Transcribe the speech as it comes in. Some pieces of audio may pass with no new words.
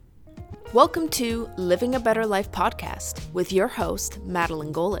Welcome to Living a Better Life podcast with your host,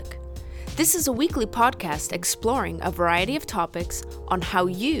 Madeline Golick. This is a weekly podcast exploring a variety of topics on how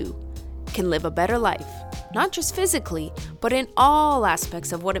you can live a better life, not just physically, but in all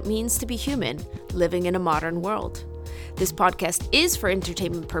aspects of what it means to be human living in a modern world. This podcast is for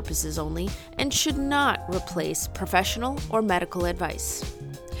entertainment purposes only and should not replace professional or medical advice.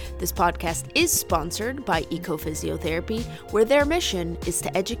 This podcast is sponsored by Ecophysiotherapy, where their mission is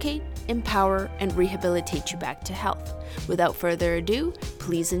to educate, empower, and rehabilitate you back to health. Without further ado,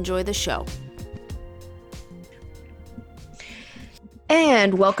 please enjoy the show.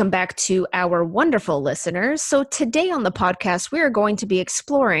 And welcome back to our wonderful listeners. So today on the podcast, we are going to be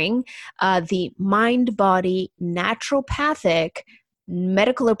exploring the mind-body naturopathic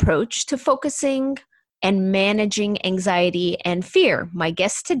medical approach to focusing and managing anxiety and fear. My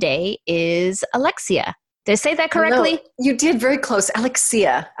guest today is Alexia. Did I say that correctly? Hello. You did, very close.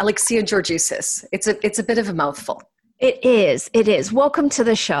 Alexia Georgiousis. It's a bit of a mouthful. It is. Welcome to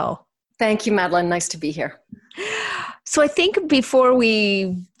the show. Thank you, Madeline. Nice to be here. So I think before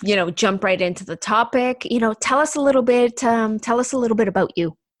we, jump right into the topic, tell us a little bit about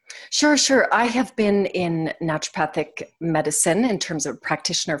you. Sure. I have been in naturopathic medicine in terms of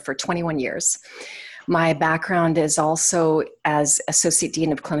practitioner for 21 years. My background is also as Associate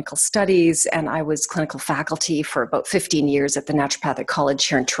Dean of Clinical Studies, and I was clinical faculty for about 15 years at the Naturopathic College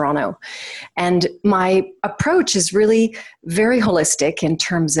here in Toronto. And my approach is really very holistic in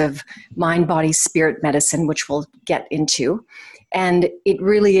terms of mind, body, spirit medicine, which we'll get into. And it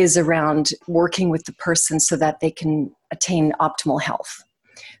really is around working with the person so that they can attain optimal health.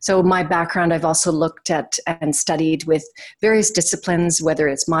 So my background, I've also looked at and studied with various disciplines, whether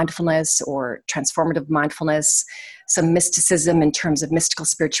it's mindfulness or transformative mindfulness, some mysticism in terms of mystical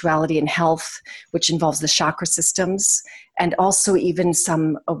spirituality and health, which involves the chakra systems, and also even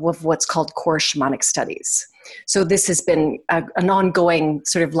some of what's called core shamanic studies. So this has been an ongoing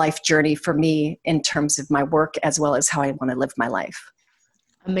sort of life journey for me in terms of my work as well as how I want to live my life.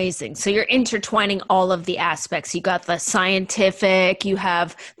 Amazing. So you're intertwining all of the aspects. You got the scientific, you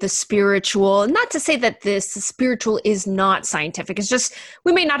have the spiritual. Not to say that the spiritual is not scientific. It's just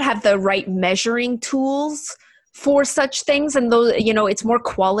we may not have the right measuring tools for such things. And those, it's more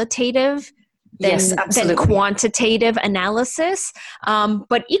qualitative than quantitative analysis.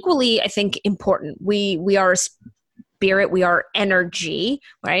 But equally, I think important. We are a spirit, we are energy,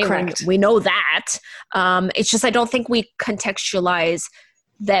 right? Correct. We know that. It's just I don't think we contextualize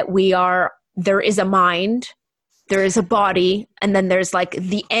that there is a mind, there is a body, and then there's like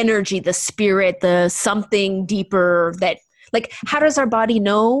the energy, the spirit, the something deeper that, like, how does our body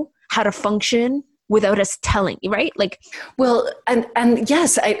know how to function without us telling, right? Well, and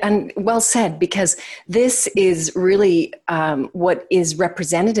yes, and well said, because this is really what is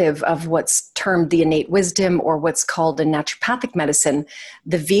representative of what's termed the innate wisdom, or what's called in naturopathic medicine,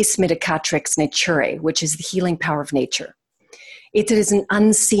 the vis medicatrix naturae, which is the healing power of nature. It is an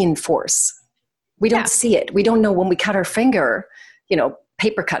unseen force. We don't see it. We don't know when we cut our finger,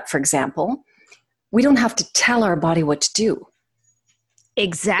 paper cut, for example, we don't have to tell our body what to do.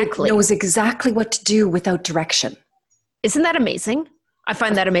 Exactly. It knows exactly what to do without direction. Isn't that amazing? I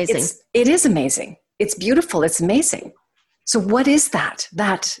find that amazing. It is amazing. It's beautiful. It's amazing. So what is that?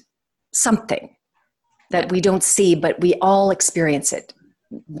 That something that we don't see, but we all experience it.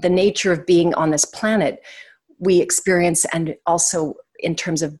 The nature of being on this planet, we experience, and also in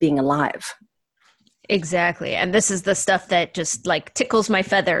terms of being alive. Exactly. And this is the stuff that just tickles my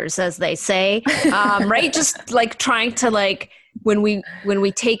feathers, as they say, right? Just trying to when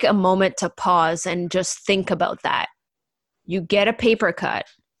we take a moment to pause and just think about that, you get a paper cut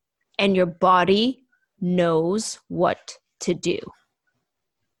and your body knows what to do,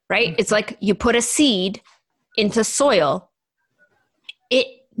 right? Mm-hmm. It's like you put a seed into soil. It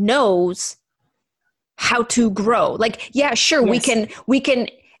knows how to grow. Yes. we can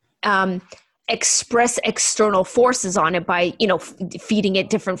express external forces on it by, feeding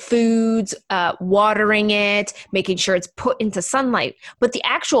it different foods, watering it, making sure it's put into sunlight. But the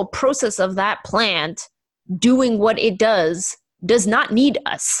actual process of that plant doing what it does not need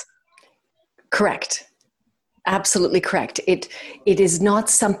us. Correct. Absolutely correct. It is not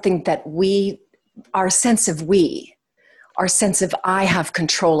something that our sense of I have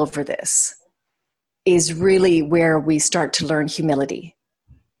control over this, is really where we start to learn humility.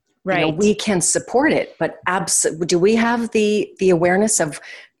 Right. We can support it, but do we have the awareness of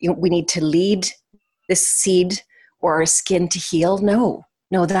we need to lead this seed or our skin to heal? No,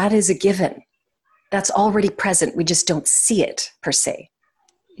 that is a given. That's already present. We just don't see it per se.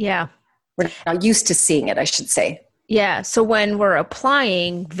 Yeah. We're not used to seeing it, I should say. Yeah. So when we're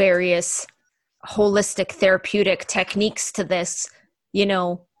applying various holistic therapeutic techniques to this,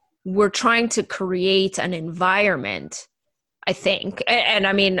 we're trying to create an environment, I think. And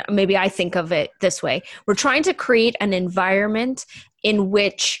I mean, maybe I think of it this way. We're trying to create an environment in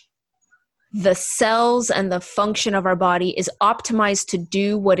which the cells and the function of our body is optimized to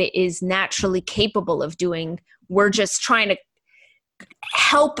do what it is naturally capable of doing. We're just trying to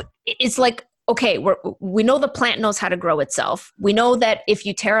help. It's like, okay, we know the plant knows how to grow itself. We know that if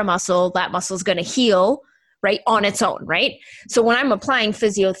you tear a muscle, that muscle is going to heal, right, on its own, right? So when I'm applying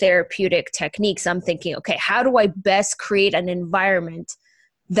physiotherapeutic techniques, I'm thinking, okay, how do I best create an environment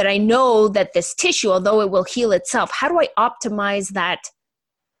that I know that this tissue, although it will heal itself, how do I optimize that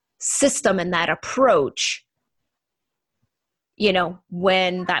system and that approach,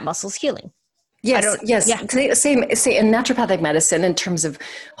 when that muscle's healing? Yes. Yeah. Same in naturopathic medicine, in terms of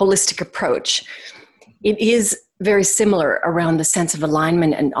holistic approach, it is very similar around the sense of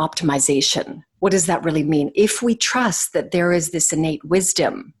alignment and optimization. What does that really mean? If we trust that there is this innate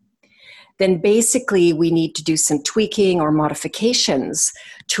wisdom, then basically we need to do some tweaking or modifications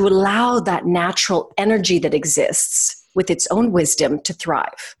to allow that natural energy that exists with its own wisdom to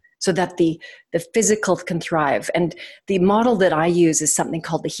thrive, so that the physical can thrive. And the model that I use is something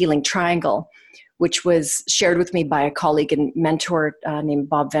called the healing triangle, which was shared with me by a colleague and mentor named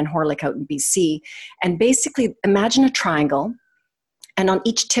Bob Van Horlick out in BC. And basically, imagine a triangle, and on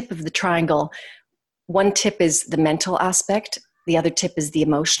each tip of the triangle, one tip is the mental aspect, the other tip is the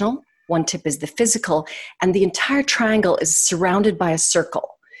emotional, one tip is the physical, and the entire triangle is surrounded by a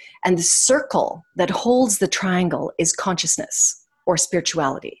circle. And the circle that holds the triangle is consciousness or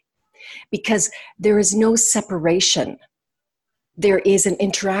spirituality, because there is no separation. There is an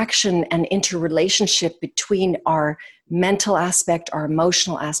interaction and interrelationship between our mental aspect, our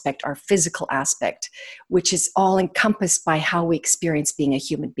emotional aspect, our physical aspect, which is all encompassed by how we experience being a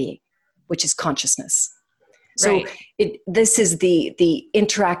human being, which is consciousness. So this is the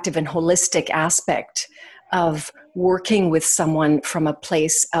interactive and holistic aspect of working with someone from a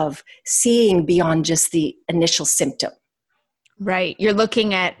place of seeing beyond just the initial symptom. Right. You're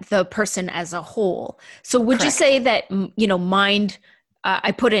looking at the person as a whole. So would Correct. you say that, mind,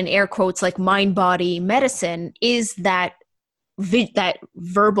 I put in air quotes, like mind body medicine is that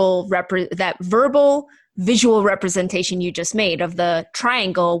verbal visual representation you just made of the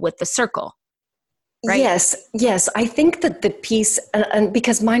triangle with the circle? Right? Yes. I think that the piece, and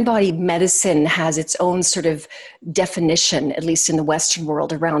because mind-body medicine has its own sort of definition, at least in the Western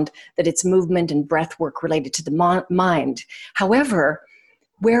world, around that it's movement and breath work related to the mind. However,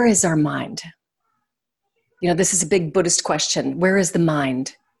 where is our mind? This is a big Buddhist question. Where is the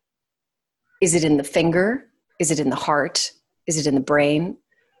mind? Is it in the finger? Is it in the heart? Is it in the brain?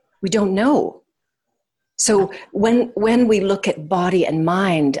 We don't know. So when we look at body and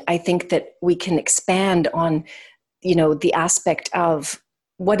mind, I think that we can expand on, the aspect of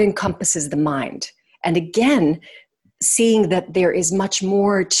what encompasses the mind. And again, seeing that there is much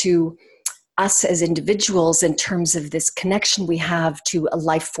more to us as individuals in terms of this connection we have to a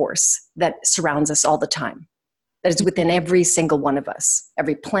life force that surrounds us all the time, that is within every single one of us,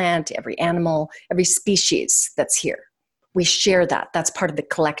 every plant, every animal, every species that's here. We share that. That's part of the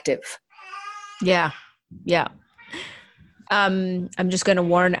collective. Yeah. I'm just going to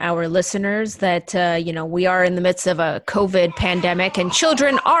warn our listeners that, we are in the midst of a COVID pandemic and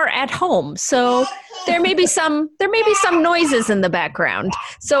children are at home. So there may be some noises in the background.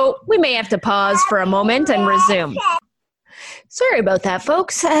 So we may have to pause for a moment and resume. Sorry about that,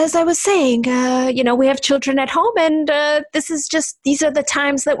 folks. As I was saying, we have children at home and these are the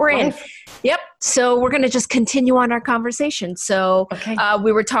times that we're in. Yep. So we're going to just continue on our conversation. So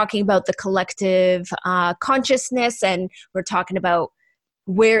we were talking about the collective consciousness, and we're talking about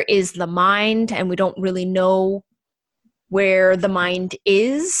where is the mind, and we don't really know where the mind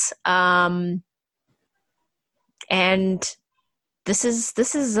is. And this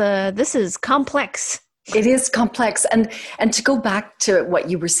is complex. It is complex. And to go back to what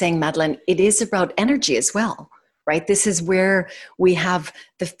you were saying, Madeline, it is about energy as well, right? This is where we have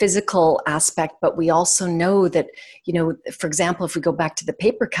the physical aspect, but we also know that, for example, if we go back to the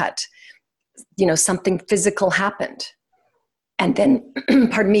paper cut, something physical happened. And then,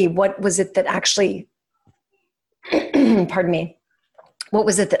 pardon me, what was it that actually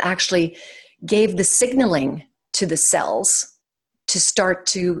gave the signaling to the cells to start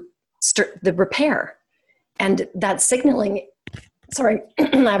the repair? And that signaling, sorry,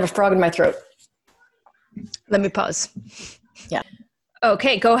 I have a frog in my throat. Let me pause. Yeah.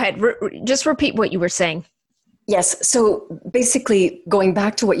 Okay, go ahead. Just repeat what you were saying. Yes. So basically, going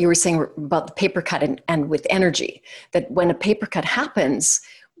back to what you were saying about the paper cut and with energy, that when a paper cut happens,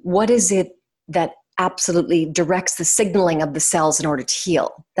 what is it that absolutely directs the signaling of the cells in order to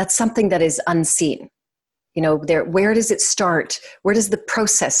heal? That's something that is unseen. You know, where does it start? Where does the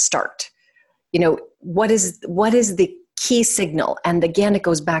process start? You know, what is the key signal? And again, it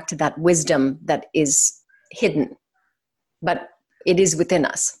goes back to that wisdom that is hidden, but it is within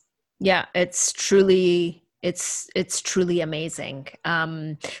us. Yeah, it's truly amazing.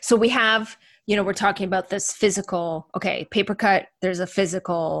 So we have, we're talking about this physical, okay, paper cut, there's a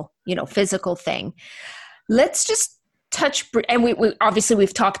physical thing. Let's just touch, and we obviously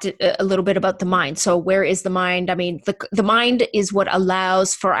we've talked a little bit about the mind. So where is the mind? I mean, the mind is what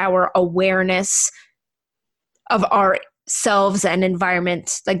allows for our awareness of ourselves and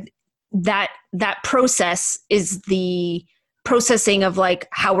environment. Like that process is the processing of like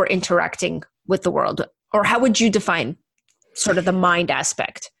how we're interacting with the world. Or how would you define sort of the mind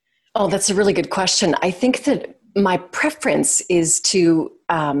aspect? Oh, that's a really good question. I think that my preference is to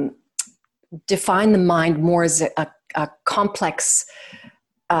define the mind more as a complex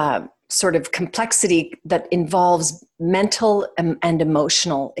sort of complexity that involves mental and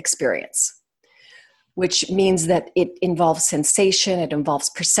emotional experience, which means that it involves sensation, it involves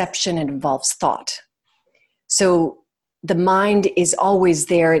perception, it involves thought. So the mind is always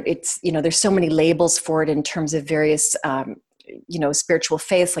there. It's, there's so many labels for it in terms of various, spiritual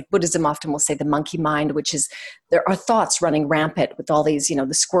faiths. Like Buddhism often will say the monkey mind, which is there are thoughts running rampant with all these,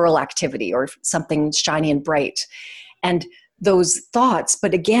 the squirrel activity or something shiny and bright. And those thoughts,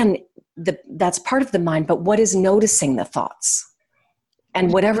 but again, that's part of the mind, but what is noticing the thoughts?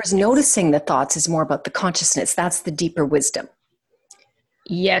 And whatever's noticing the thoughts is more about the consciousness. That's the deeper wisdom.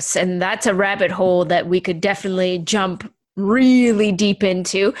 Yes, and that's a rabbit hole that we could definitely jump really deep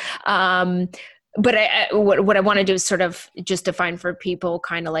into. But what I want to do is sort of just define for people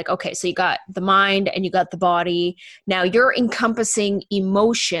kind of like, okay, so you got the mind and you got the body. Now you're encompassing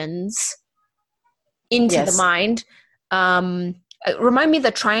emotions into the mind. Remind me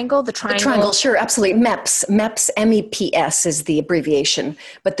the triangle. The triangle, sure, absolutely. MEPS, MEPS is the abbreviation.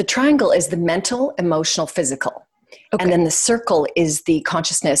 But the triangle is the mental, emotional, physical. Okay. And then the circle is the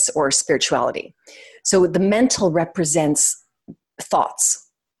consciousness or spirituality. So the mental represents thoughts.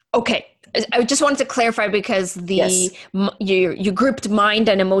 Okay. I just wanted to clarify because you grouped mind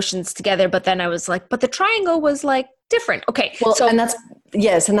and emotions together, but then I was like, but the triangle was like different. Okay. Well, and that's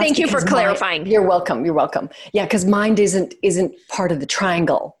thank you for clarifying. You're welcome. Yeah. Because mind isn't part of the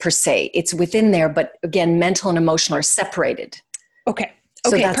triangle per se. It's within there, but again, mental and emotional are separated. Okay.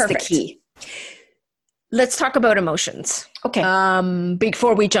 So that's perfect. The key. Let's talk about emotions. Okay.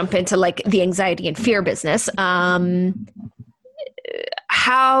 Before we jump into like the anxiety and fear business,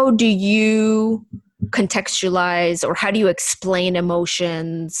 how do you contextualize or how do you explain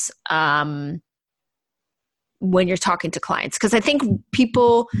emotions when you're talking to clients? Because I think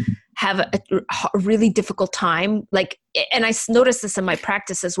people have a really difficult time. Like, and I notice this in my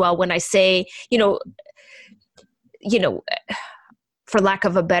practice as well when I say, for lack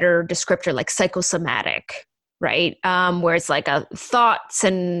of a better descriptor, like psychosomatic, right? Where it's like thoughts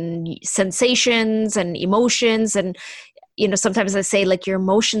and sensations and emotions. And, sometimes I say like your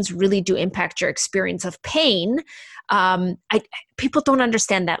emotions really do impact your experience of pain. People don't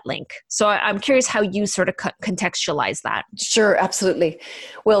understand that link. So I'm curious how you sort of contextualize that. Sure, absolutely.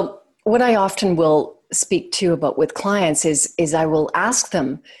 Well, what I often will speak to about with clients is I will ask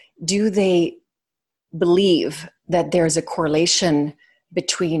them, do they believe that there's a correlation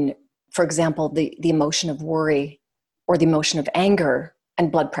between, for example, the emotion of worry or the emotion of anger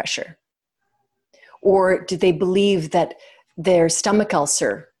and blood pressure? Or do they believe that their stomach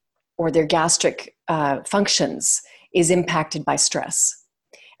ulcer or their gastric functions is impacted by stress?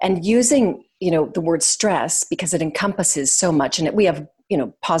 And using, the word stress, because it encompasses so much, and we have,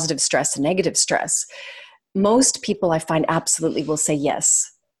 positive stress and negative stress. Most people I find absolutely will say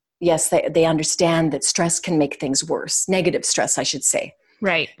yes. Yes, they understand that stress can make things worse. Negative stress, I should say.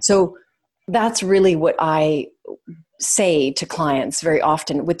 Right. So that's really what I say to clients very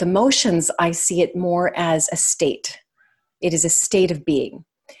often. With emotions, I see it more as a state. It is a state of being.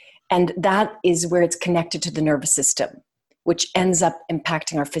 And that is where it's connected to the nervous system, which ends up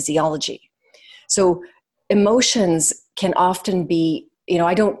impacting our physiology. So emotions can often be,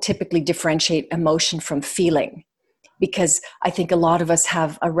 I don't typically differentiate emotion from feeling, because I think a lot of us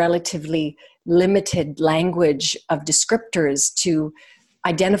have a relatively limited language of descriptors to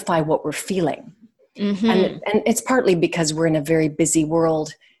identify what we're feeling. Mm-hmm. And it's partly because we're in a very busy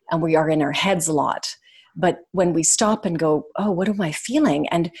world and we are in our heads a lot. But when we stop and go, oh, what am I feeling?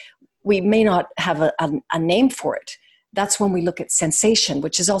 And we may not have a name for it. That's when we look at sensation,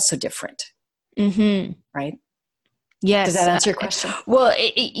 which is also different. Mm-hmm. Right? Yes. Does that answer your question? Well,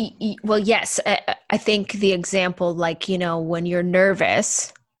 well, yes. I think the example, like, when you're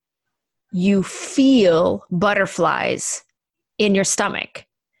nervous, you feel butterflies in your stomach,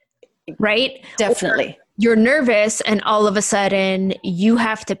 right? Definitely. Or you're nervous and all of a sudden you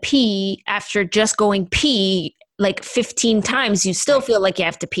have to pee after just going pee like 15 times. You still feel like you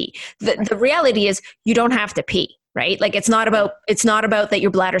have to pee. The reality is you don't have to pee, right? Like it's not about that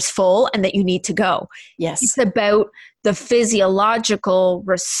your bladder's full and that you need to go. Yes. It's about the physiological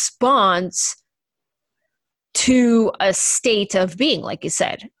response to a state of being, like you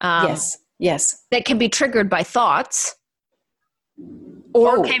said. Yes. That can be triggered by thoughts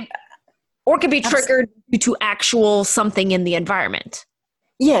or can be triggered due to actual something in the environment.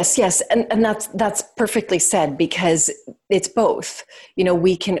 Yes. And that's perfectly said, because it's both.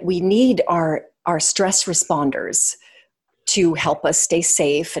 We need our stress responders to help us stay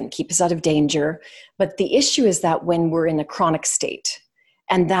safe and keep us out of danger. But the issue is that when we're in a chronic state,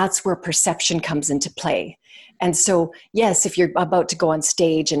 and that's where perception comes into play. And so, yes, if you're about to go on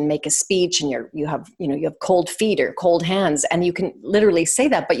stage and make a speech and you have cold feet or cold hands, and you can literally say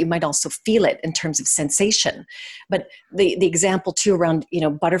that, but you might also feel it in terms of sensation. But the example too around,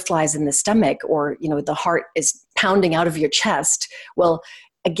 butterflies in the stomach, or, the heart is pounding out of your chest. Well,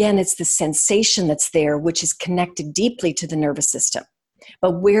 again, it's the sensation that's there, which is connected deeply to the nervous system.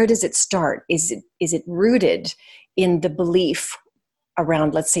 But where does it start? Is it rooted in the belief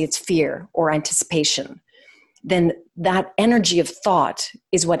around, let's say it's fear or anticipation? Then that energy of thought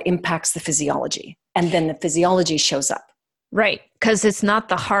is what impacts the physiology. And then the physiology shows up. Right. Because it's not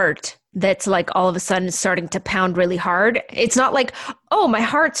the heart that's like all of a sudden starting to pound really hard. It's not like, oh, my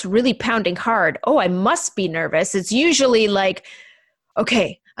heart's really pounding hard. Oh, I must be nervous. It's usually like,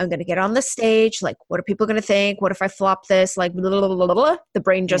 okay, I'm going to get on the stage. Like, what are people going to think? What if I flop this? Like, blah, blah, blah, blah, blah. The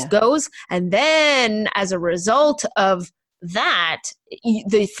brain just goes. And then as a result of that,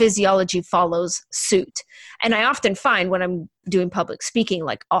 the physiology follows suit. And I often find when I'm doing public speaking,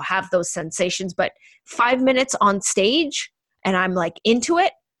 like I'll have those sensations, but 5 minutes on stage and I'm like into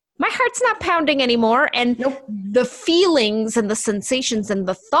it, my heart's not pounding anymore. And the feelings and the sensations and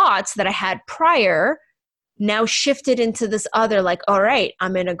the thoughts that I had prior now shifted into this other, like, all right,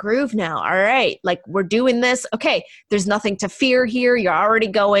 I'm in a groove now. All right, like we're doing this. Okay, there's nothing to fear here. You're already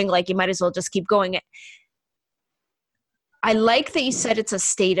going, like you might as well just keep going. I like that you said it's a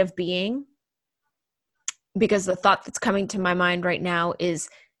state of being, because the thought that's coming to my mind right now is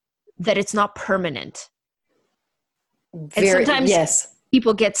that it's not permanent. And sometimes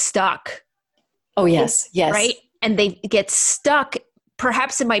people get stuck. Oh, yes. Right? And they get stuck.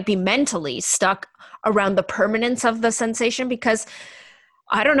 Perhaps it might be mentally stuck around the permanence of the sensation, because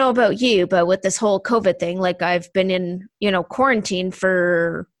I don't know about you, but with this whole COVID thing, like I've been in, quarantine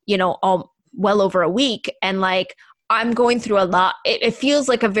for, well over a week. And like, I'm going through a lot. It feels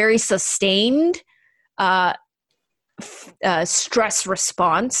like a very sustained stress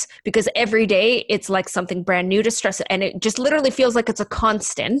response, because every day it's like something brand new to stress. And it just literally feels like it's a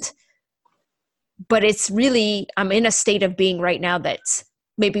constant. But it's really, I'm in a state of being right now that's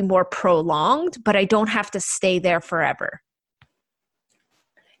maybe more prolonged, but I don't have to stay there forever.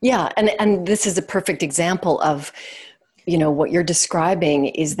 Yeah. And this is a perfect example of, what you're describing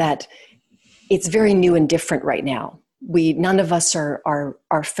is that it's very new and different right now. None of us are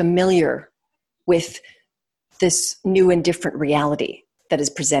familiar with this new and different reality that is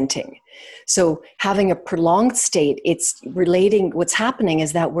presenting. So having a prolonged state, it's relating, what's happening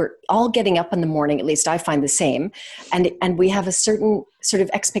is that we're all getting up in the morning, at least I find the same, and we have a certain sort of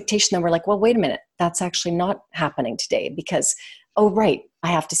expectation that we're like, well, wait a minute, that's actually not happening today because, oh, right, I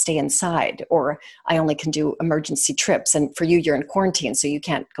have to stay inside, or I only can do emergency trips. And for you, you're in quarantine, so you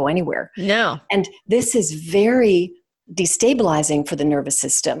can't go anywhere. No. And this is very destabilizing for the nervous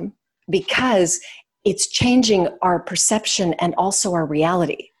system, because it's changing our perception and also our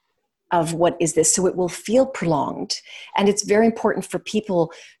reality of what is this. So it will feel prolonged. And it's very important for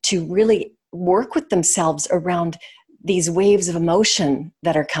people to really work with themselves around these waves of emotion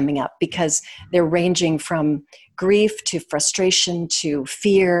that are coming up, because they're ranging from grief to frustration to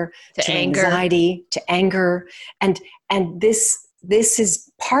fear to anger. Anxiety to anger. And this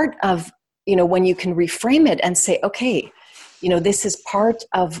is part of, when you can reframe it and say, okay, this is part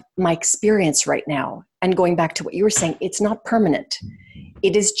of my experience right now. And going back to what you were saying, it's not permanent.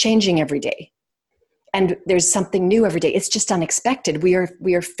 It is changing every day. And there's something new every day. It's just unexpected. We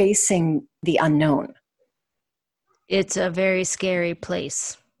are facing the unknown. It's a very scary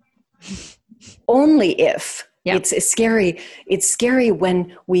place. Only if. Yep. It's scary. It's scary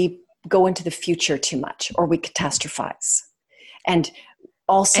when we go into the future too much, or we catastrophize. And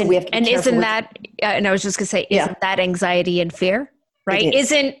also we have to be careful isn't with, that, and I was just going to say, isn't that anxiety and fear, right?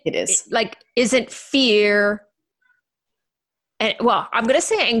 It is. Isn't fear, and well, I'm going to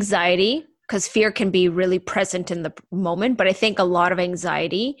say anxiety because fear can be really present in the moment, but I think a lot of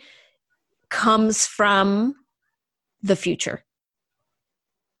anxiety comes from the future.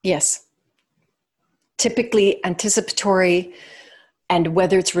 Yes. Typically anticipatory, and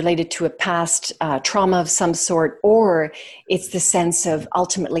whether it's related to a past trauma of some sort, or it's the sense of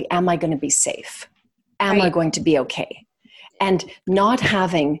ultimately, am I going to be safe? Am I going to be okay? And not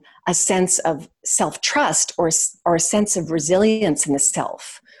having a sense of self-trust or a sense of resilience in the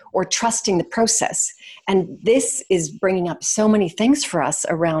self, or trusting the process. And this is bringing up so many things for us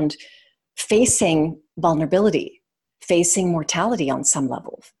around facing vulnerability, facing mortality on some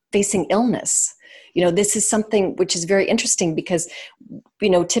level, facing illness. This is something which is very interesting because,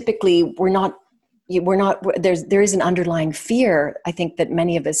 typically there is an underlying fear, I think, that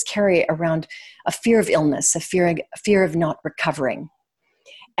many of us carry around a fear of illness, a fear of not recovering.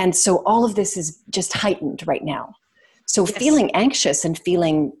 And so all of this is just heightened right now. So feeling anxious and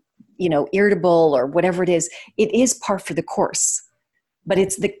feeling, irritable or whatever it is par for the course. But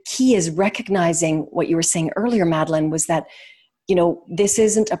the key is recognizing what you were saying earlier, Madeline, was that, this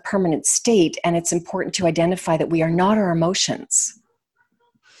isn't a permanent state, and it's important to identify that we are not our emotions.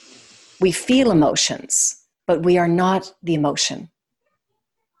 We feel emotions, but we are not the emotion.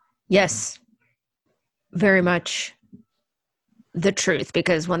 Yes, very much the truth,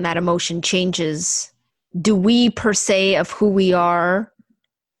 because when that emotion changes, do we per se of who we are,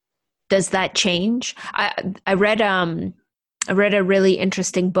 does that change? I read a really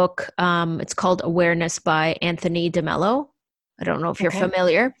interesting book. It's called Awareness by Anthony DeMello. I don't know if you're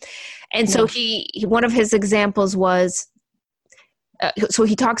familiar. And so one of his examples was, so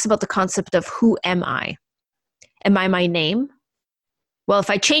he talks about the concept of who am I? Am I my name? Well, if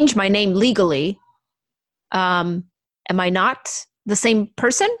I change my name legally, am I not the same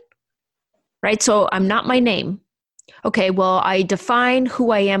person? Right? So I'm not my name. Okay, well, I define who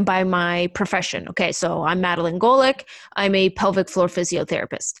I am by my profession. Okay, so I'm Madeline Golick. I'm a pelvic floor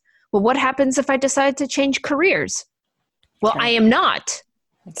physiotherapist. Well, what happens if I decide to change careers? Well, I am not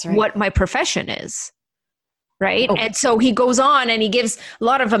what my profession is, right? Oh. And so he goes on and he gives a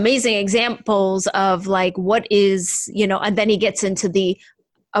lot of amazing examples of like what is, and then he gets into the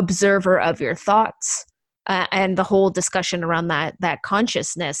observer of your thoughts and the whole discussion around that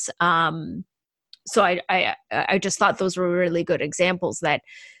consciousness. So I just thought those were really good examples that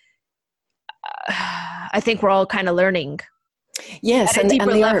I think we're all kind of learning. Yes, at a deeper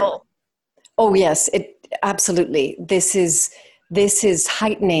level. Oh yes, absolutely. This is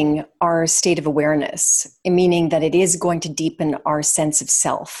heightening our state of awareness, meaning that it is going to deepen our sense of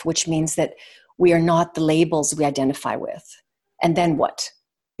self, which means that we are not the labels we identify with. And then what?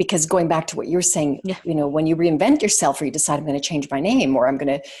 Because going back to what you're saying, when you reinvent yourself, or you decide I'm going to change my name, or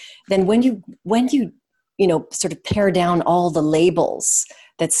then when you sort of pare down all the labels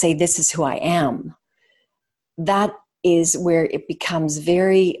that say this is who I am, that is where it becomes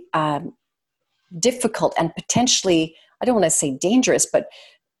very difficult and potentially, I don't want to say dangerous, but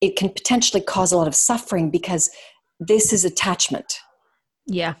it can potentially cause a lot of suffering because this is attachment.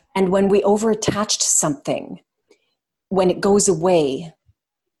 Yeah. And when we over-attach to something, when it goes away,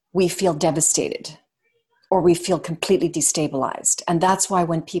 we feel devastated or we feel completely destabilized. And that's why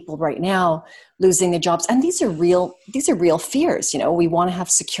when people right now losing their jobs, and these are real fears, we want to have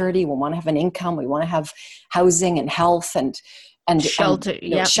security, we want to have an income, we want to have housing and health and shelter,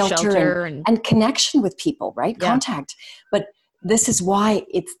 shelter and connection with people, right? Yeah. Contact. But this is why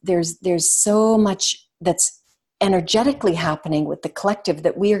there's so much that's energetically happening with the collective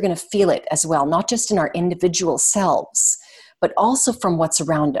that we are going to feel it as well, not just in our individual selves, but also from what's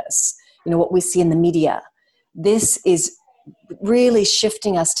around us. What we see in the media. This is really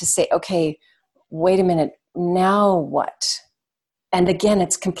shifting us to say, okay, wait a minute, now what? And again,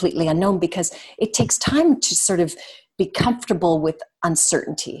 it's completely unknown because it takes time to sort of be comfortable with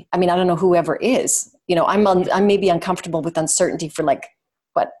uncertainty. I mean, I don't know whoever is, I'm maybe uncomfortable with uncertainty for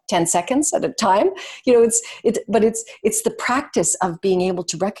 10 seconds at a time, but it's the practice of being able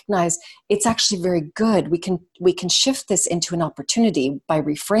to recognize it's actually very good. We can shift this into an opportunity by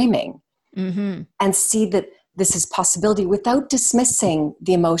reframing and see that this is possibility without dismissing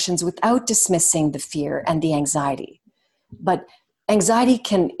the emotions, without dismissing the fear and the anxiety. But anxiety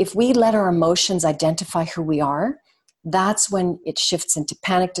if we let our emotions identify who we are, that's when it shifts into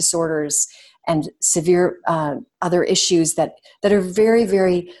panic disorders and severe other issues that are very,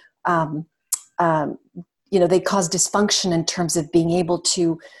 very, they cause dysfunction in terms of being able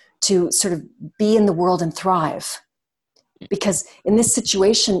to to sort of be in the world and thrive. Because in this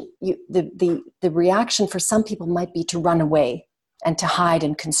situation, the reaction for some people might be to run away and to hide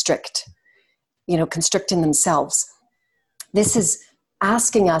and constrict, constrict in themselves. This is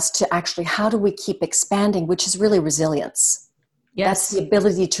asking us to actually, how do we keep expanding, which is really resilience. Yes. That's the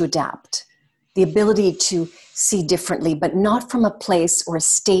ability to adapt, the ability to see differently, but not from a place or a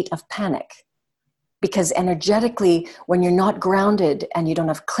state of panic. Because energetically, when you're not grounded and you don't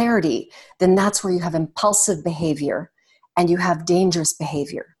have clarity, then that's where you have impulsive behavior and you have dangerous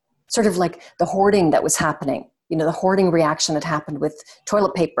behavior. Sort of like the hoarding that was happening, the hoarding reaction that happened with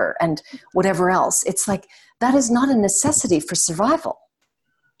toilet paper and whatever else. It's like, that is not a necessity for survival.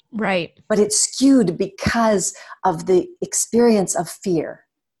 Right. But it's skewed because of the experience of fear.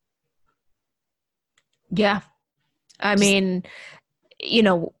 Yeah. I mean,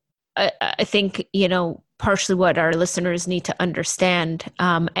 I think, partially what our listeners need to understand,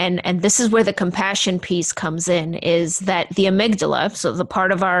 and this is where the compassion piece comes in, is that the amygdala, so the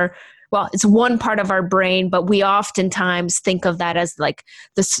part of it's one part of our brain, but we oftentimes think of that as like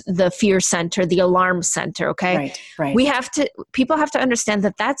the fear center, the alarm center, okay? Right. People have to understand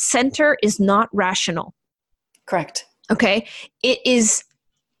that center is not rational. Correct. Okay? It is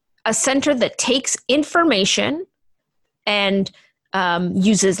a center that takes information and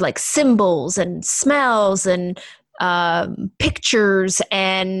uses like symbols and smells and pictures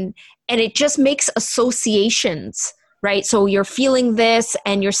and it just makes associations, right? So you're feeling this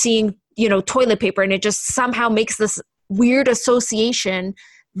and you're seeing, toilet paper, and it just somehow makes this weird association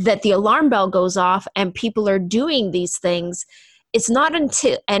that the alarm bell goes off and people are doing these things. It's not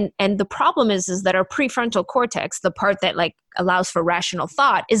until, and the problem is that our prefrontal cortex, the part that like allows for rational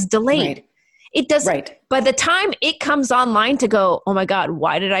thought, is delayed. Right. It does. Right. By the time it comes online to go, oh my God,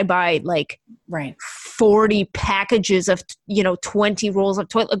 why did I buy 40 packages of, 20 rolls of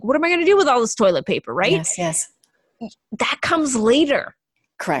toilet? Like, what am I going to do with all this toilet paper? Right. Yes. That comes later.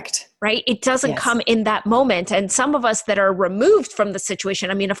 Correct. Right. It doesn't come in that moment. And some of us that are removed from the situation,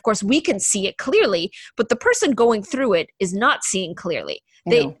 I mean, of course we can see it clearly, but the person going through it is not seeing clearly.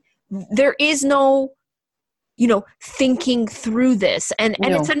 There is no, thinking through this. And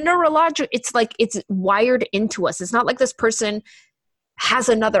it's a neurological, it's like it's wired into us. It's not like this person has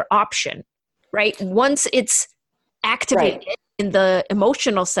another option, right? Once it's activated in the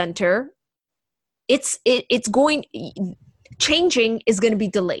emotional center, changing is going to be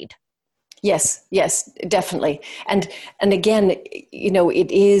delayed. Yes, definitely. And again,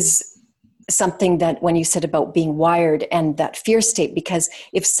 it is something that when you said about being wired and that fear state, because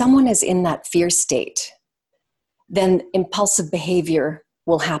if someone is in that fear state, then impulsive behavior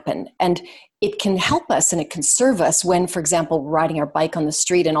will happen. And it can help us and it can serve us when, for example, we're riding our bike on the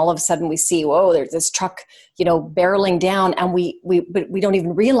street and all of a sudden we see, whoa, there's this truck, barreling down, and but we don't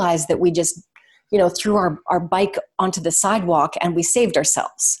even realize that we just, threw our bike onto the sidewalk and we saved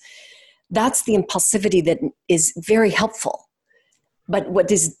ourselves. That's the impulsivity that is very helpful. But what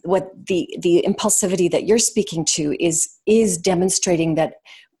the impulsivity that you're speaking to is demonstrating that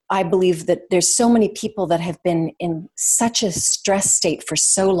I believe that there's so many people that have been in such a stress state for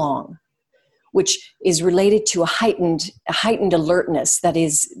so long, which is related to a heightened alertness that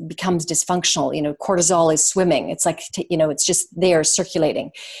becomes dysfunctional. Cortisol is swimming. It's like, it's just there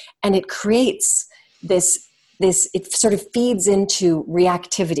circulating. And it creates this, it sort of feeds into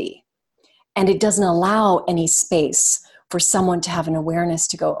reactivity. And it doesn't allow any space for someone to have an awareness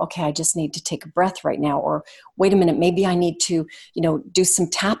to go, okay, I just need to take a breath right now. Or wait a minute, maybe I need to, do some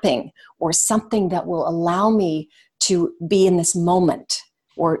tapping or something that will allow me to be in this moment,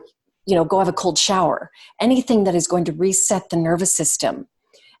 or, go have a cold shower. Anything that is going to reset the nervous system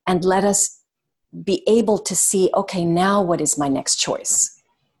and let us be able to see, okay, now what is my next choice?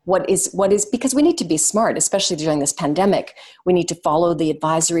 What is, because we need to be smart, especially during this pandemic. We need to follow the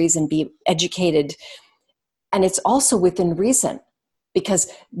advisories and be educated. And it's also within reason,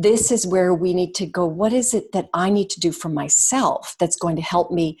 because this is where we need to go, what is it that I need to do for myself that's going to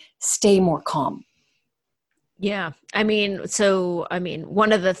help me stay more calm? Yeah. I mean,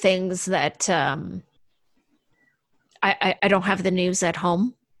 one of the things that I don't have the news at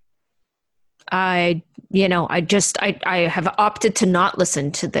home. I have opted to not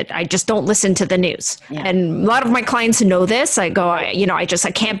listen to I just don't listen to the news. Yeah. And a lot of my clients know this. I go, I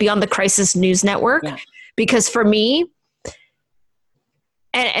can't be on the crisis news network. Yeah. Because for me,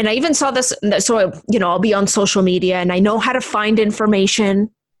 and I even saw this, so, I'll be on social media and I know how to find information,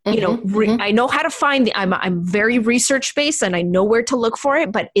 I know how to find I'm very research based and I know where to look for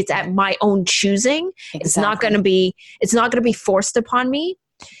it, but it's at my own choosing. Exactly. It's not going to be forced upon me.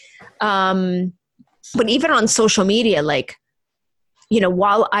 But even on social media, like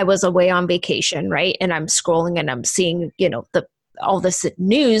while I was away on vacation, right? And I'm scrolling and I'm seeing, all this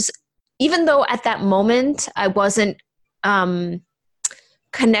news, even though at that moment I wasn't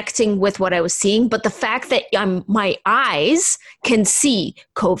connecting with what I was seeing, but the fact that my eyes can see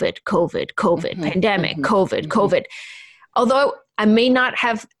COVID, pandemic, COVID, although I may not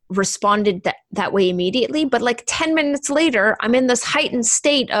have responded that way immediately, but like 10 minutes later, I'm in this heightened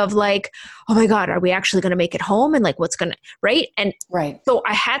state of like, oh my God, are we actually going to make it home? And like, what's going to, right? And so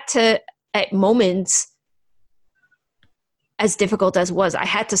I had to, at moments, as difficult as it was, I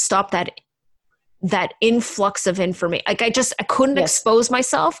had to stop that influx of information. Like I couldn't expose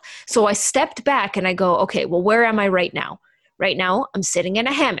myself. So I stepped back and I go, okay, well, where am I right now? Right now, I'm sitting in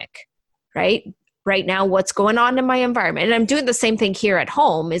a hammock, right? Right now, what's going on in my environment? And I'm doing the same thing here at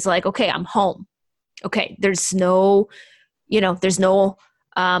home is like, okay, I'm home. Okay. There's no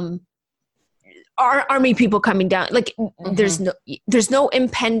army people coming down. Like there's no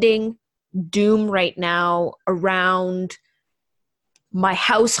impending doom right now around my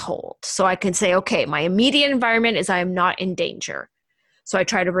household. So I can say, okay, my immediate environment is I am not in danger. So I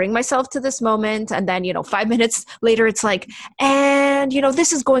try to bring myself to this moment. And then, 5 minutes later, it's like, and,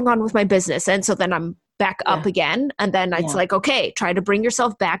 this is going on with my business. And so then I'm back up again. And then it's like, okay, try to bring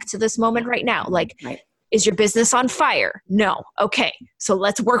yourself back to this moment right now. Like, is your business on fire? No. Okay. So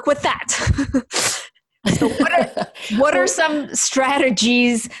let's work with that. So what are some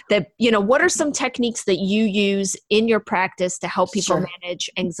strategies that, what are some techniques that you use in your practice to help people manage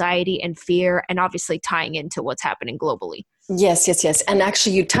anxiety and fear, and obviously tying into what's happening globally? Yes. And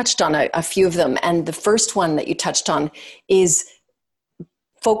actually you touched on a few of them. And the first one that you touched on is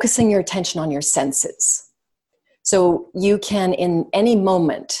focusing your attention on your senses. So you can, in any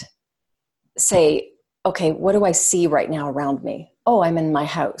moment, say, okay, what do I see right now around me? Oh, I'm in my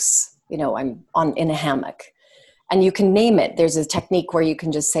house. I'm in a hammock. And you can name it. There's a technique where you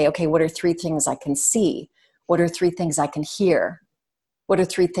can just say, okay, what are 3 things I can see? What are 3 things I can hear? What are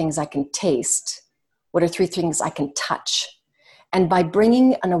 3 things I can taste? What are 3 things I can touch? And by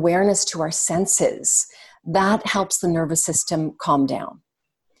bringing an awareness to our senses, that helps the nervous system calm down.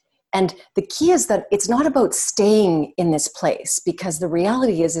 And the key is that it's not about staying in this place, because the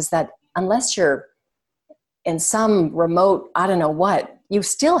reality is that unless you're in some remote, I don't know what, you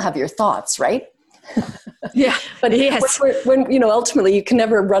still have your thoughts, right? Yeah. But when ultimately you can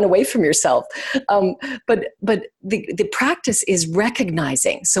never run away from yourself. But the practice is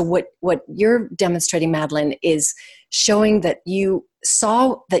recognizing. So what you're demonstrating, Madeline, is showing that you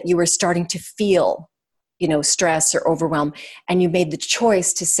saw that you were starting to feel, stress or overwhelm, and you made the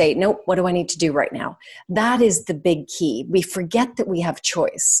choice to say, nope, what do I need to do right now? That is the big key. We forget that we have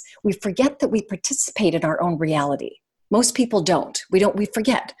choice. We forget that we participate in our own reality. Most people don't. We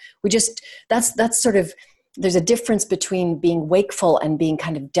forget. That's sort of, there's a difference between being wakeful and being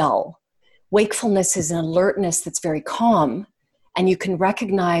kind of dull. Wakefulness is an alertness that's very calm. And you can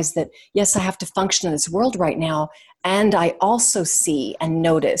recognize that, yes, I have to function in this world right now. And I also see and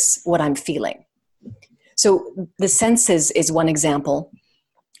notice what I'm feeling. So the senses is one example.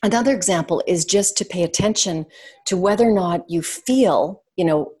 Another example is just to pay attention to whether or not you feel,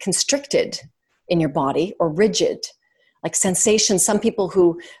 constricted in your body or rigid. Like sensation, some people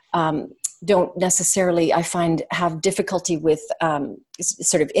who don't necessarily, I find, have difficulty with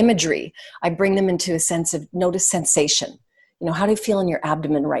sort of imagery, I bring them into a sense of notice sensation. How do you feel in your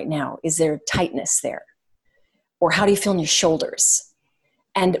abdomen right now? Is there tightness there? Or how do you feel in your shoulders?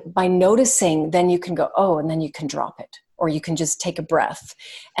 And by noticing, then you can go, oh, and then you can drop it. Or you can just take a breath.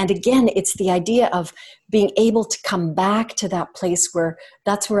 And again, it's the idea of being able to come back to that place where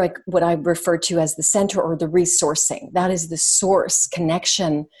that's where what I refer to as the center or the resourcing. That is the source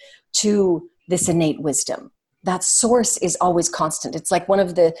connection to this innate wisdom. That source is always constant. It's like one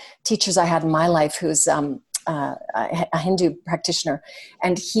of the teachers I had in my life who's a Hindu practitioner.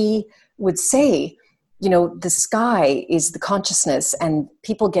 And he would say, the sky is the consciousness and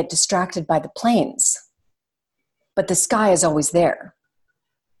people get distracted by the planes. But the sky is always there.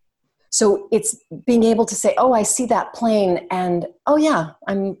 So it's being able to say, oh, I see that plane, and oh yeah,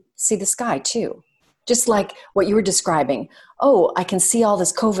 I see the sky too. Just like what you were describing. Oh, I can see all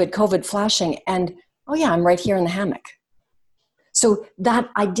this COVID flashing, and oh yeah, I'm right here in the hammock. So that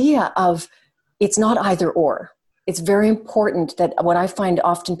idea of it's not either or. It's very important that what I find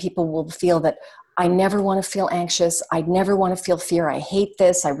often people will feel that I never want to feel anxious. I never want to feel fear. I hate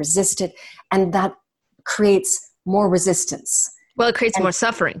this. I resist it. And that creates more resistance. Well, it creates more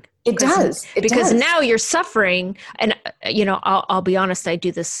suffering. It does. Because now you're suffering. And, I'll be honest, I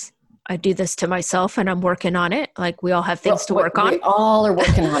do this to myself and I'm working on it. Like we all have things to work on. We all are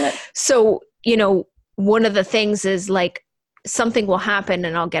working on it. So, one of the things is like something will happen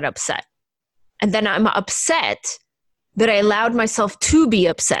and I'll get upset. And then I'm upset that I allowed myself to be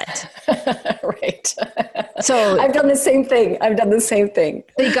upset. Right. So I've done the same thing.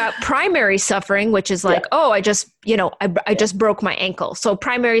 So you got primary suffering, which is like, oh, I just, I just broke my ankle. So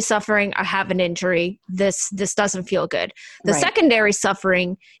primary suffering, I have an injury. This doesn't feel good. The secondary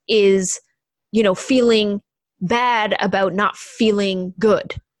suffering is, feeling bad about not feeling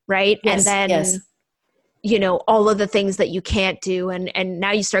good. Right. Yes, and then, all of the things that you can't do. And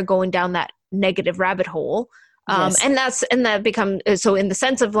now you start going down that negative rabbit hole. And that becomes, so in the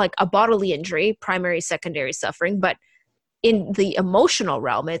sense of like a bodily injury, primary, secondary suffering, but in the emotional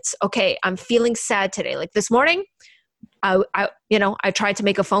realm, it's okay, I'm feeling sad today. Like this morning, I tried to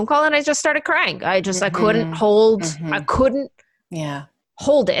make a phone call and I just started crying. I couldn't hold, I couldn't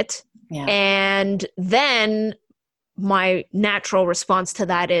hold it. Yeah. And then my natural response to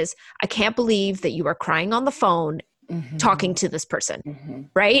that is, I can't believe that you are crying on the phone talking to this person.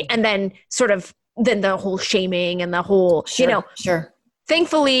 Right. And then then the whole shaming and the whole,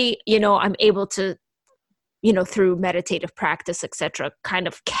 thankfully, I'm able to, through meditative practice, et cetera, kind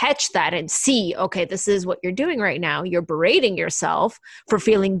of catch that and see, okay, this is what you're doing right now. You're berating yourself for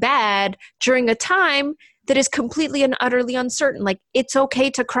feeling bad during a time that is completely and utterly uncertain. Like, it's okay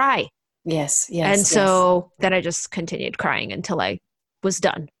to cry. Yes. And so then I just continued crying until I was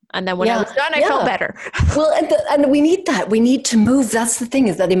done. And then when I was done, I felt better. Well, and we need that. We need to move. That's the thing,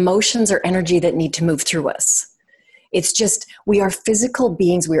 is that emotions are energy that need to move through us. It's just, we are physical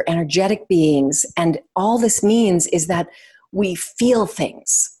beings, we are energetic beings. And all this means is that we feel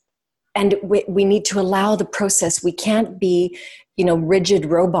things. And we need to allow the process. We can't be, rigid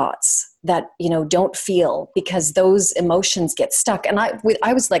robots that, don't feel, because those emotions get stuck. And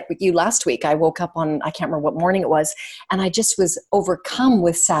I was like with you last week. I woke up on, I can't remember what morning it was, and I just was overcome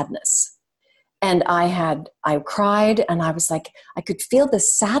with sadness. And I cried, and I was like, I could feel the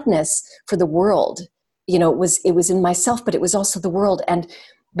sadness for the world. It was in myself, but it was also the world.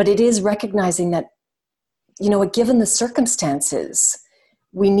 But it is recognizing that, given the circumstances,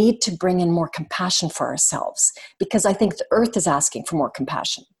 we need to bring in more compassion for ourselves, because I think the earth is asking for more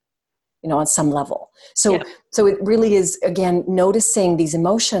compassion, on some level. So it really is, again, noticing these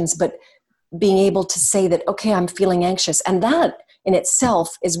emotions, but being able to say that, okay, I'm feeling anxious. And that in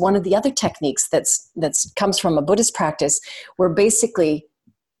itself is one of the other techniques that's comes from a Buddhist practice, where basically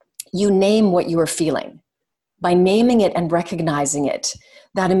you name what you are feeling. By naming it and recognizing it,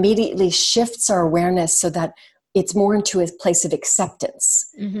 that immediately shifts our awareness so that it's more into a place of acceptance.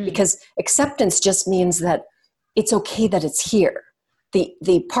 Because acceptance just means that it's okay that it's here.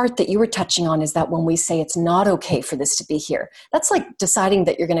 The part that you were touching on is that when we say it's not okay for this to be here, that's like deciding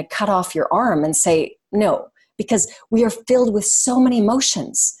that you're going to cut off your arm and say no, because we are filled with so many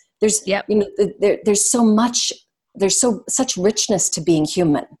emotions. There's there's so much, such richness to being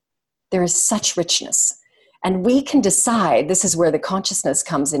human. There is such richness. And we can decide, this is where the consciousness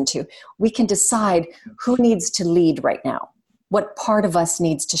comes into, we can decide who needs to lead right now. What part of us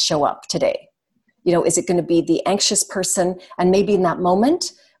needs to show up today? Is it going to be the anxious person, and maybe in that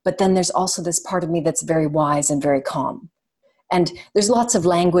moment, but then there's also this part of me that's very wise and very calm. And there's lots of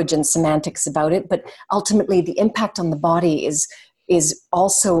language and semantics about it, but ultimately the impact on the body is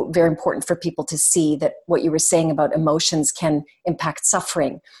also very important for people to see, that what you were saying about emotions can impact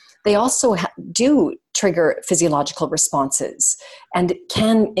suffering. They also do trigger physiological responses and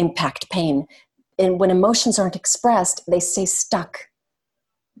can impact pain. And when emotions aren't expressed, they stay stuck.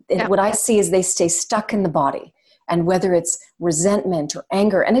 And what I see is they stay stuck in the body. And whether it's resentment or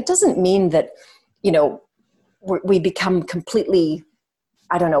anger, and it doesn't mean that, we become completely,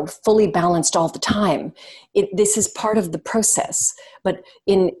 fully balanced all the time. This is part of the process. But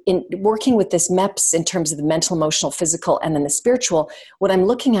in working with this MEPS in terms of the mental, emotional, physical, and then the spiritual, what I'm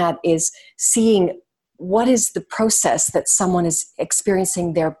looking at is seeing what is the process that someone is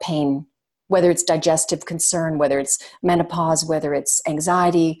experiencing their pain, whether it's digestive concern, whether it's menopause, whether it's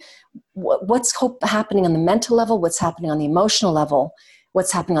anxiety, what's happening on the mental level, what's happening on the emotional level,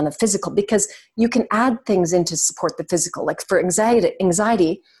 what's happening on the physical, because you can add things in to support the physical. Like for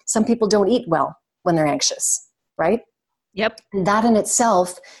anxiety, some people don't eat well when they're anxious, right? Yep. And that in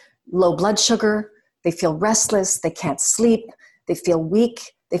itself, low blood sugar, they feel restless, they can't sleep, they feel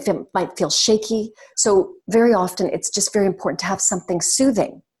weak, might feel shaky. So very often it's just very important to have something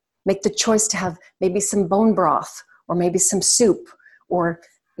soothing. Make the choice to have maybe some bone broth, or maybe some soup, or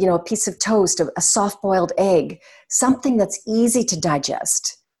a piece of toast, a soft-boiled egg, something that's easy to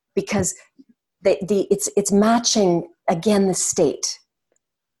digest, because it's matching again the state.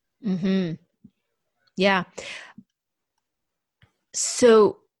 Yeah.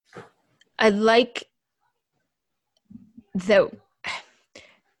 So I like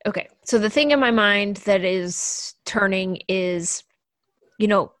okay. So the thing in my mind that is turning is,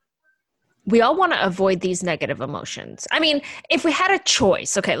 we all want to avoid these negative emotions. I mean, if we had a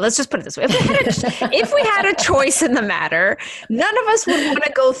choice, okay, let's just put it this way. If we had a choice in the matter, none of us would want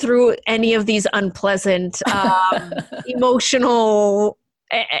to go through any of these unpleasant, emotional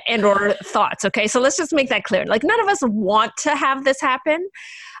and or thoughts. Okay. So let's just make that clear. Like, none of us want to have this happen.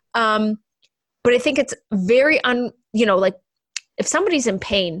 But I think it's very, like, if somebody's in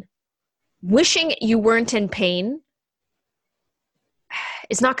pain, wishing you weren't in pain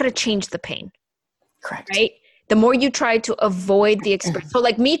is not going to change the pain. Correct. Right? The more you try to avoid the experience. So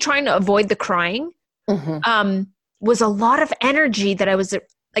like me trying to avoid the crying, was a lot of energy that I was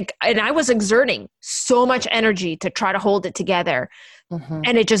like, and I was exerting so much energy to try to hold it together.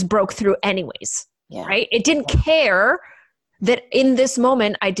 And it just broke through anyways. Yeah. Right? It didn't care that in this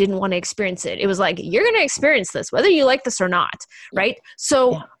moment, I didn't want to experience it. It was like, you're going to experience this, whether you like this or not. Right?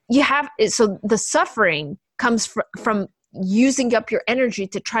 So so the suffering comes from using up your energy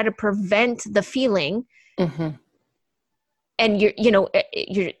to try to prevent the feeling. And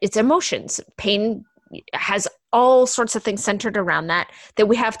it's emotions. Pain has all sorts of things centered around that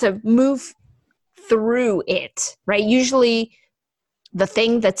we have to move through it, right? Usually the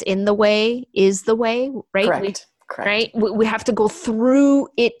thing that's in the way is the way, right? Correct. Right? We have to go through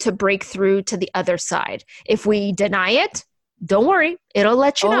it to break through to the other side. If we deny it, don't worry, it'll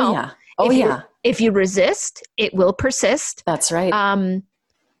let you know. If you resist, it will persist. That's right.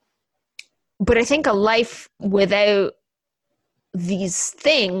 But I think a life without these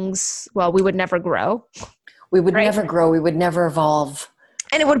things, well, we would never grow. We would never grow. We would never evolve.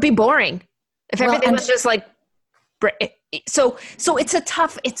 And it would be boring if everything was just like, so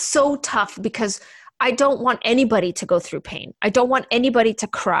it's so tough because I don't want anybody to go through pain. I don't want anybody to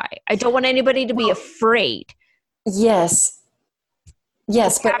cry. I don't want anybody to be afraid. Yes,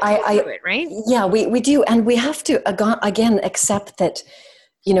 but right? Yeah, we do. And we have to, again, accept that,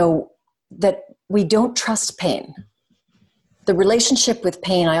 that we don't trust pain. The relationship with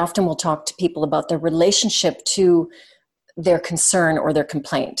pain, I often will talk to people about the relationship to their concern or their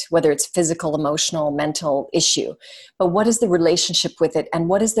complaint, whether it's physical, emotional, mental issue. But what is the relationship with it? And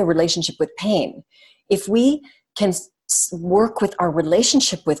what is the relationship with pain? If we can work with our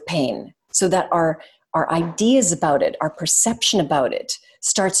relationship with pain so that our ideas about it, our perception about it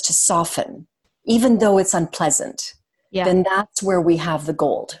starts to soften, even though it's unpleasant, then that's where we have the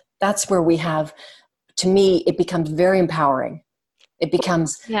gold. That's where we have, to me, it becomes very empowering. It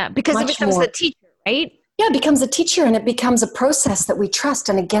becomes because it becomes the teacher, right? Yeah, it becomes a teacher, and it becomes a process that we trust.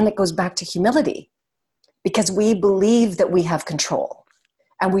 And again, it goes back to humility, because we believe that we have control.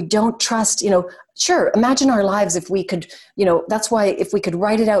 And we don't trust, sure, imagine our lives if we could, that's why if we could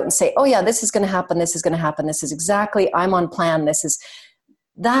write it out and say, oh yeah, this is going to happen, this is going to happen, this is exactly, I'm on plan,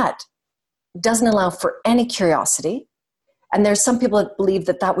 that doesn't allow for any curiosity. And there's some people that believe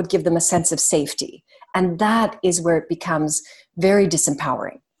that would give them a sense of safety. And that is where it becomes very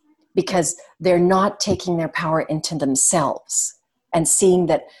disempowering, because they're not taking their power into themselves and seeing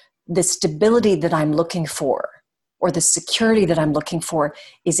that the stability that I'm looking for, or the security that I'm looking for,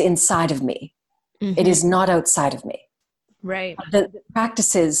 is inside of me. It is not outside of me. Right. The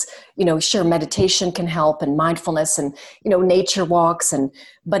practices, sure, meditation can help, and mindfulness, and, nature walks.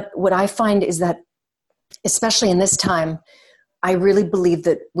 But what I find is that, especially in this time, I really believe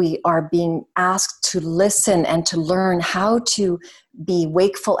that we are being asked to listen and to learn how to be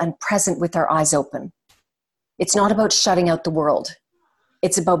wakeful and present with our eyes open. It's not about shutting out the world.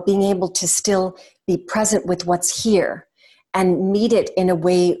 It's about being able to still be present with what's here and meet it in a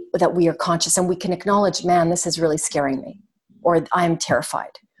way that we are conscious, and we can acknowledge, man, this is really scaring me, or I'm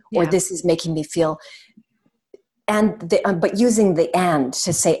terrified, or this is making me feel, but using the and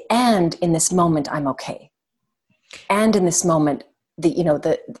to say, and in this moment, I'm okay. And in this moment,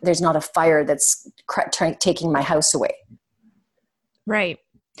 there's not a fire that's taking my house away. Right.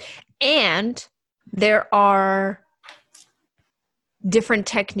 And there are different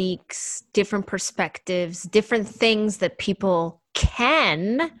techniques, different perspectives, different things that people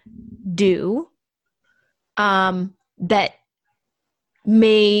can do that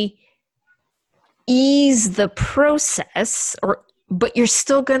may ease the process, but you're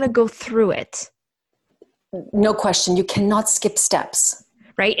still going to go through it. No question. You cannot skip steps.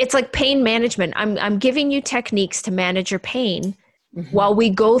 Right? It's like pain management. I'm giving you techniques to manage your pain while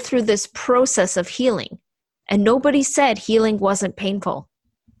we go through this process of healing. And nobody said healing wasn't painful.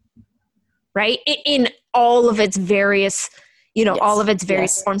 Right? In all of its various, all of its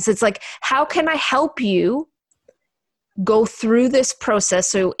various forms. It's like, how can I help you go through this process?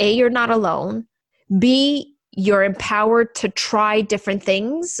 So A, you're not alone. B, you're empowered to try different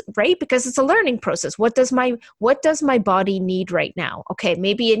things, right? Because it's a learning process. What does my body need right now? Okay,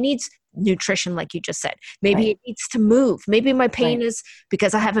 maybe it needs nutrition, like you just said. Maybe it needs to move. Maybe my pain is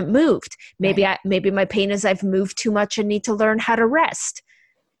because I haven't moved. Maybe maybe my pain is I've moved too much and need to learn how to rest.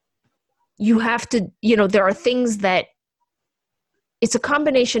 You have to, there are things that it's a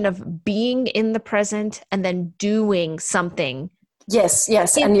combination of being in the present and then doing something. Yes.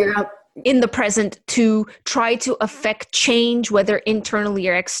 And you're in the present to try to affect change, whether internally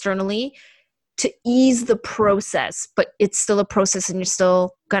or externally, to ease the process, but it's still a process and you're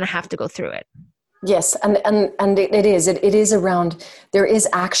still going to have to go through it. Yes. And it is around, there is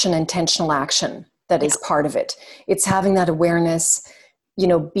action, intentional action that is part of it. It's having that awareness,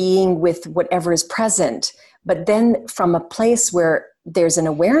 being with whatever is present, but then from a place where there's an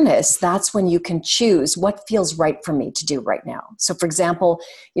awareness, that's when you can choose what feels right for me to do right now. So for example,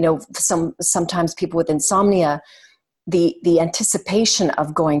 sometimes people with insomnia, the anticipation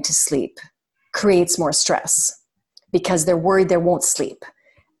of going to sleep creates more stress because they're worried they won't sleep.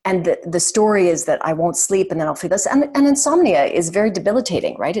 And the story is that I won't sleep and then I'll feel this. And insomnia is very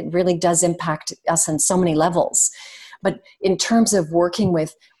debilitating, right? It really does impact us on so many levels. But in terms of working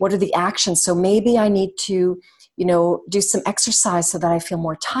with what are the actions, so maybe I need to do some exercise so that I feel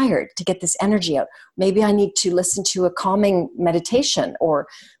more tired to get this energy out. Maybe I need to listen to a calming meditation, or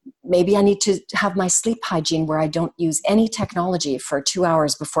maybe I need to have my sleep hygiene where I don't use any technology for 2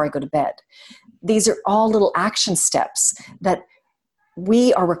 hours before I go to bed. These are all little action steps that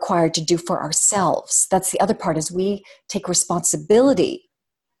we are required to do for ourselves. That's the other part, is we take responsibility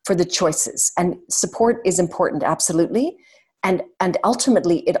for the choices, and support is important, absolutely. And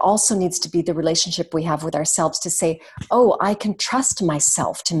ultimately, it also needs to be the relationship we have with ourselves to say, oh, I can trust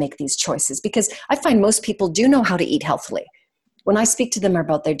myself to make these choices. Because I find most people do know how to eat healthily. When I speak to them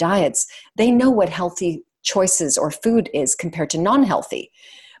about their diets, they know what healthy choices or food is compared to non-healthy.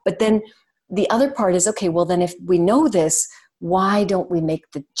 But then the other part is, okay, well then if we know this, why don't we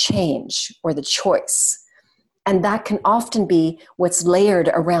make the change or the choice? And that can often be what's layered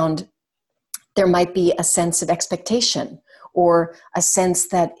around. There might be a sense of expectation, or a sense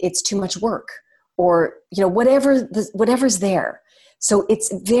that it's too much work, or whatever's there. So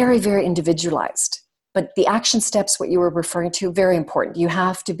it's very, very individualized. But the action steps, what you were referring to, very important. You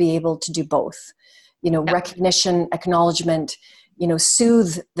have to be able to do both. Recognition, acknowledgement,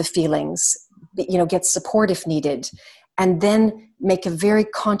 soothe the feelings, get support if needed, and then make a very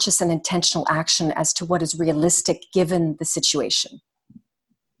conscious and intentional action as to what is realistic given the situation.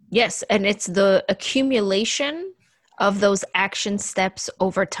 Yes, and it's the accumulation of those action steps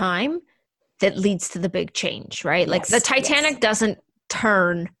over time that leads to the big change, right? Like the Titanic doesn't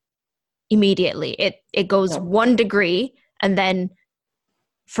turn immediately. It goes 1 degree, and then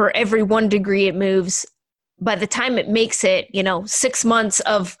for every 1 degree it moves. By the time it makes it, 6 months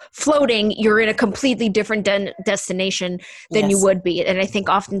of floating, you're in a completely different destination than you would be. And I think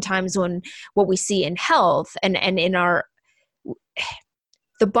oftentimes what we see in health and in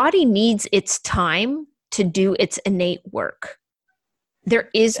the body needs its time to do its innate work. There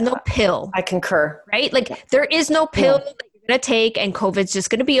is no pill. I concur. Right? Like there is no pill that you're going to take and COVID's just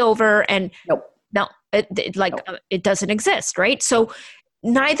going to be over. And it doesn't exist, right? So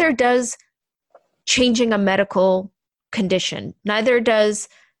neither does changing a medical condition. Neither does,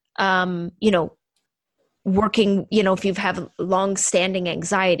 working, if you have long-standing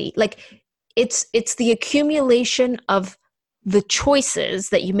anxiety. Like it's the accumulation of the choices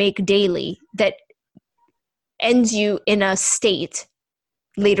that you make daily that ends you in a state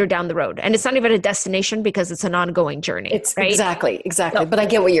later down the road. And it's not even a destination because it's an ongoing journey. It's right? Exactly. So, but I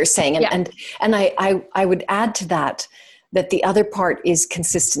get what you're saying. And I would add to that the other part is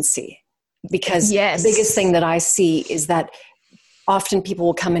consistency, because the biggest thing that I see is that often people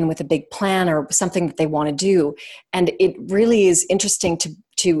will come in with a big plan or something that they want to do. And it really is interesting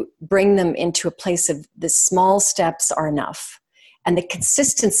to bring them into a place of the small steps are enough. And the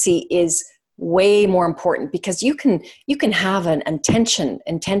consistency is way more important, because you can have an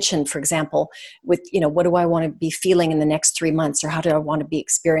intention, for example, with, what do I want to be feeling in the next 3 months, or how do I want to be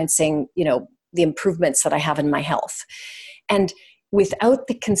experiencing, the improvements that I have in my health. And without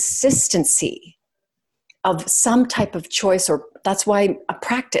the consistency of some type of choice, or that's why a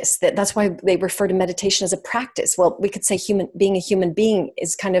practice, that's why they refer to meditation as a practice. Well, we could say being a human being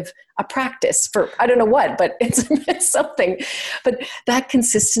is kind of a practice for, I don't know what, but it's something. But that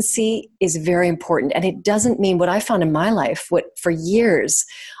consistency is very important. And it doesn't mean, what I found in my life, for years,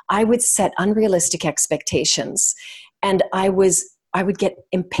 I would set unrealistic expectations, and I would get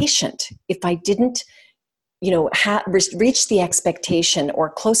impatient if I didn't reach the expectation or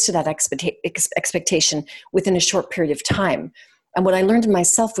close to that expectation within a short period of time. And what I learned in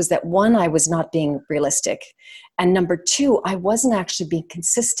myself was that, one, I was not being realistic. And number two, I wasn't actually being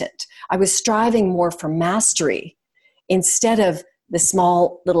consistent. I was striving more for mastery instead of the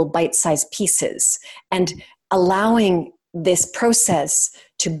small little bite-sized pieces, and allowing this process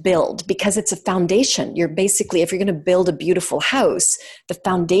to build, because it's a foundation. You're basically, if you're going to build a beautiful house, the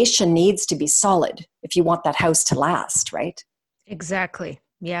foundation needs to be solid if you want that house to last, right? Exactly.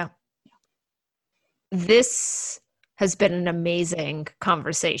 Yeah. This has been an amazing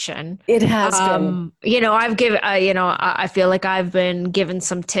conversation. It has been. I feel like I've been given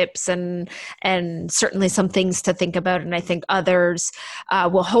some tips and certainly some things to think about. And I think others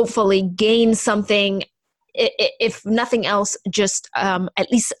will hopefully gain something, if nothing else, just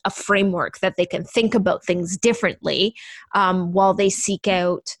at least a framework that they can think about things differently while they seek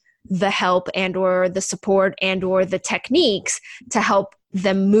out the help and or the support and or the techniques to help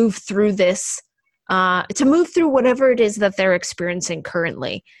them move through this, to move through whatever it is that they're experiencing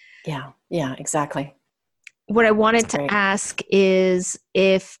currently. Yeah, exactly. What I wanted to ask is,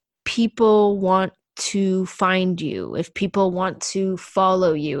 if people want to find you, if people want to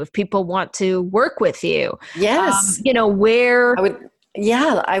follow you, if people want to work with you, yes, where I would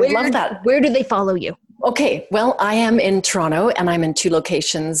love that. Where do they follow you? Okay, well, I am in Toronto, and I'm in 2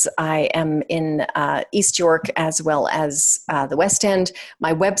 locations. I am in East York as well as the West End.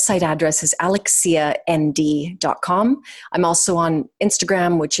 My website address is alexiand.com. I'm also on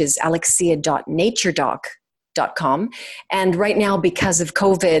Instagram, which is alexia.naturedoc.com. And right now, because of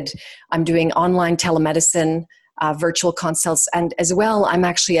COVID, I'm doing online telemedicine, virtual consults, and as well,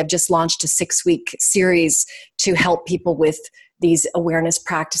 I've just launched a 6-week series to help people with these awareness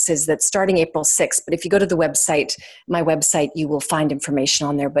practices that's starting April 6th. But if you go to the website, my website, you will find information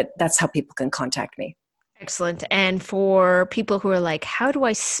on there, but that's how people can contact me. Excellent. And for people who are like, how do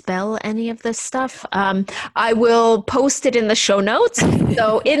I spell any of this stuff? I will post it in the show notes.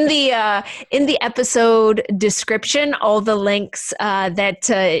 So in the episode description, all the links that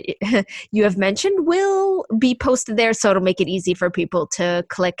you have mentioned will be posted there. So it'll make it easy for people to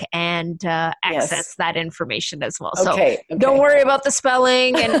click and access that information as well. Okay. So don't worry about the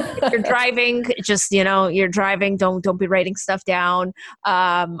spelling. And if you're driving, just, you're driving. Don't be writing stuff down.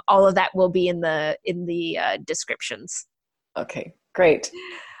 All of that will be in the descriptions. Okay, great.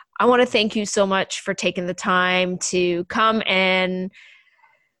 I want to thank you so much for taking the time to come and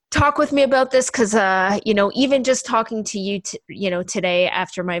talk with me about this, because even just talking to you today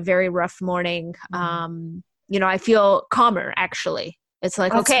after my very rough morning, I feel calmer, actually. It's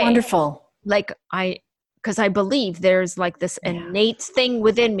like, that's okay, wonderful. Like because I believe there's like this innate thing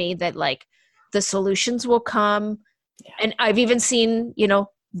within me that like the solutions will come. And I've even seen,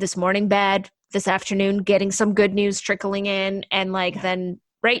 this morning bad, this afternoon getting some good news trickling in, and then,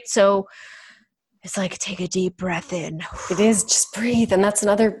 right? So it's like, take a deep breath in. It is, just breathe. And that's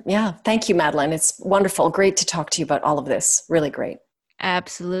another, thank you, Madeline. It's wonderful. Great to talk to you about all of this. Really great.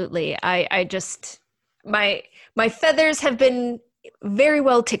 Absolutely. I just, my feathers have been very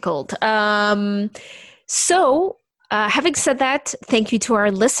well tickled. Having said that, thank you to our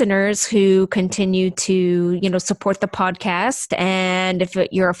listeners who continue to, support the podcast. And if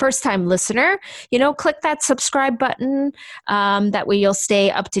you're a first-time listener, click that subscribe button. That way you'll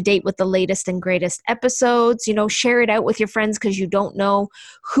stay up to date with the latest and greatest episodes. Share it out with your friends, because you don't know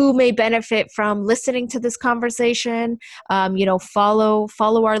who may benefit from listening to this conversation. Follow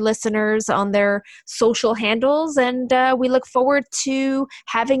our listeners on their social handles. And we look forward to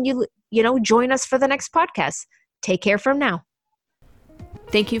having you, join us for the next podcast. Take care from now.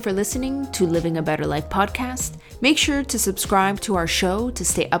 Thank you for listening to Living a Better Life podcast. Make sure to subscribe to our show to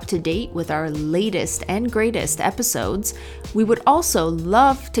stay up to date with our latest and greatest episodes. We would also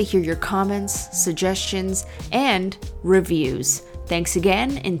love to hear your comments, suggestions, and reviews. Thanks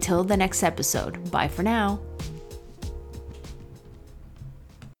again. Until the next episode. Bye for now.